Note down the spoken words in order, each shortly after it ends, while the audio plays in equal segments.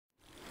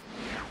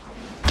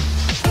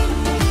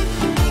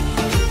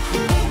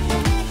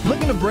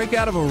to break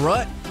out of a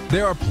rut?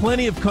 There are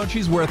plenty of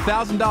countries where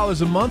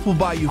 $1,000 a month will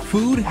buy you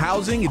food,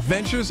 housing,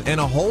 adventures, and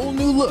a whole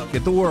new look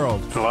at the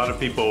world. A lot of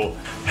people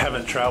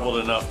haven't traveled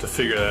enough to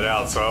figure that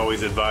out, so I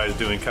always advise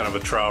doing kind of a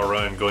trial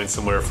run, going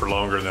somewhere for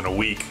longer than a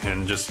week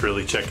and just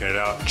really checking it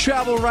out.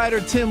 Travel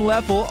writer Tim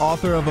Leffel,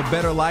 author of A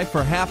Better Life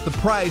for Half the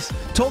Price,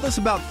 told us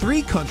about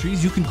 3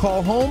 countries you can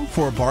call home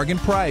for a bargain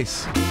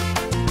price.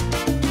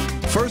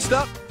 First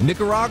up,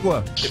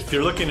 Nicaragua. If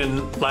you're looking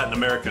in Latin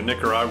America,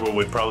 Nicaragua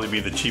would probably be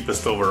the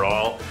cheapest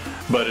overall,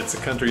 but it's a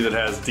country that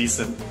has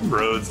decent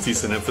roads,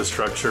 decent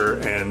infrastructure,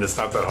 and it's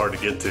not that hard to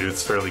get to.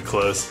 It's fairly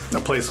close.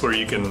 A place where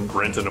you can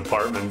rent an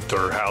apartment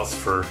or house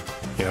for,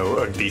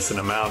 a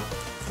decent amount,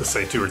 let's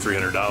say $200 or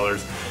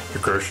 $300.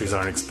 Your groceries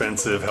aren't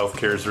expensive,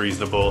 healthcare is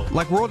reasonable.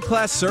 Like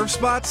world-class surf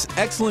spots,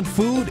 excellent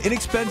food,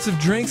 inexpensive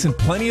drinks, and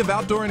plenty of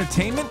outdoor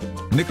entertainment,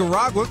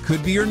 Nicaragua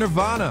could be your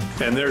nirvana.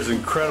 And there's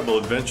incredible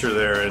adventure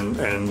there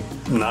and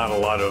not a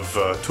lot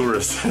of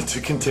tourists to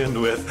contend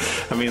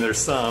with. I mean, there's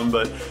some,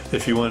 but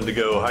if you wanted to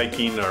go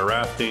hiking or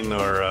rafting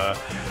or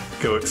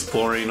go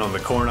exploring on the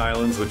Corn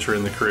Islands, which are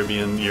in the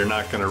Caribbean, you're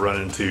not going to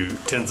run into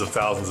tens of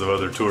thousands of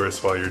other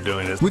tourists while you're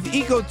doing it. With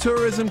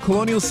ecotourism,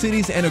 colonial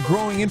cities, and a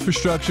growing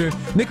infrastructure,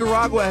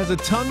 Nicaragua has a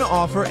ton to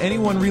offer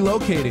anyone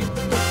relocating.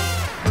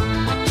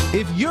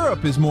 If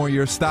Europe is more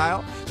your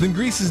style, then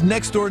Greece's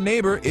next-door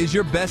neighbor is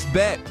your best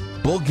bet.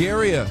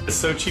 Bulgaria. It's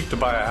so cheap to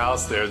buy a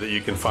house there that you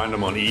can find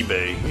them on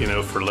eBay,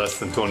 for less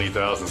than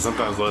 $20,000,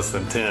 sometimes less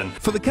than $10,000.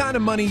 For the kind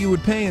of money you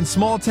would pay in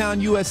small-town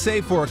USA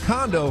for a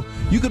condo,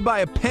 you could buy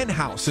a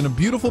penthouse in a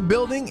beautiful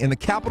building in the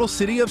capital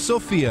city of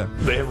Sofia.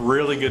 They have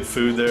really good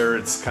food there.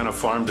 It's kind of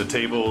farm to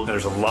table.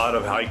 There's a lot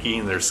of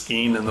hiking. There's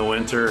skiing in the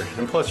winter.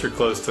 And plus you're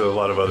close to a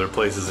lot of other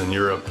places in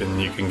Europe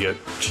and you can get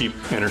cheap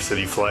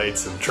intercity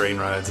flights and train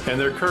rides. And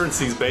their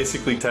currency is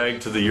basically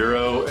tagged to the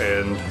euro,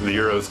 and the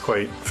euro is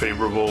quite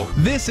favorable.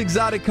 This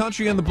exotic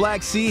country on the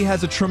Black Sea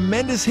has a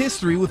tremendous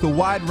history with a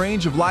wide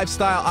range of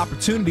lifestyle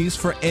opportunities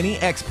for any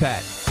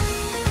expat.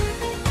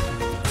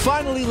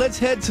 Finally, let's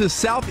head to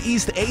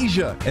Southeast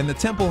Asia and the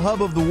temple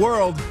hub of the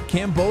world,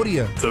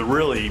 Cambodia. The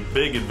really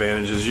big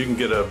advantage is you can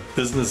get a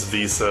business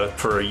visa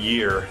for a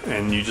year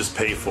and you just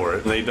pay for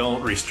it. They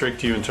don't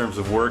restrict you in terms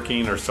of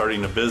working or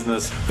starting a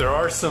business. There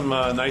are some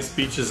nice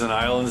beaches and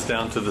islands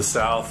down to the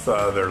south.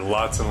 There are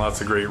lots and lots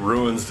of great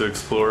ruins to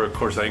explore. Of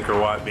course, Angkor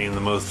Wat being the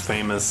most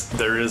famous.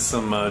 There is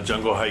some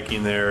jungle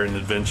hiking there and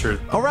adventure.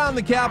 Around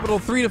the capital,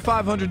 $300 to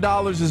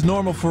 $500 is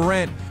normal for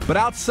rent, but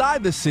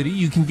outside the city,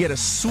 you can get a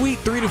sweet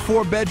 3 to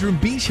 4 bedroom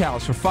beach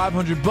house for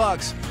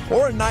 $500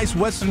 or a nice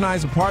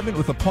westernized apartment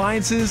with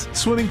appliances,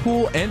 swimming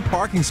pool, and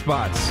parking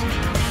spots.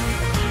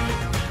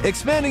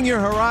 Expanding your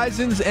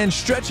horizons and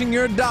stretching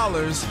your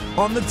dollars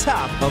on the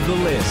top of the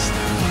list.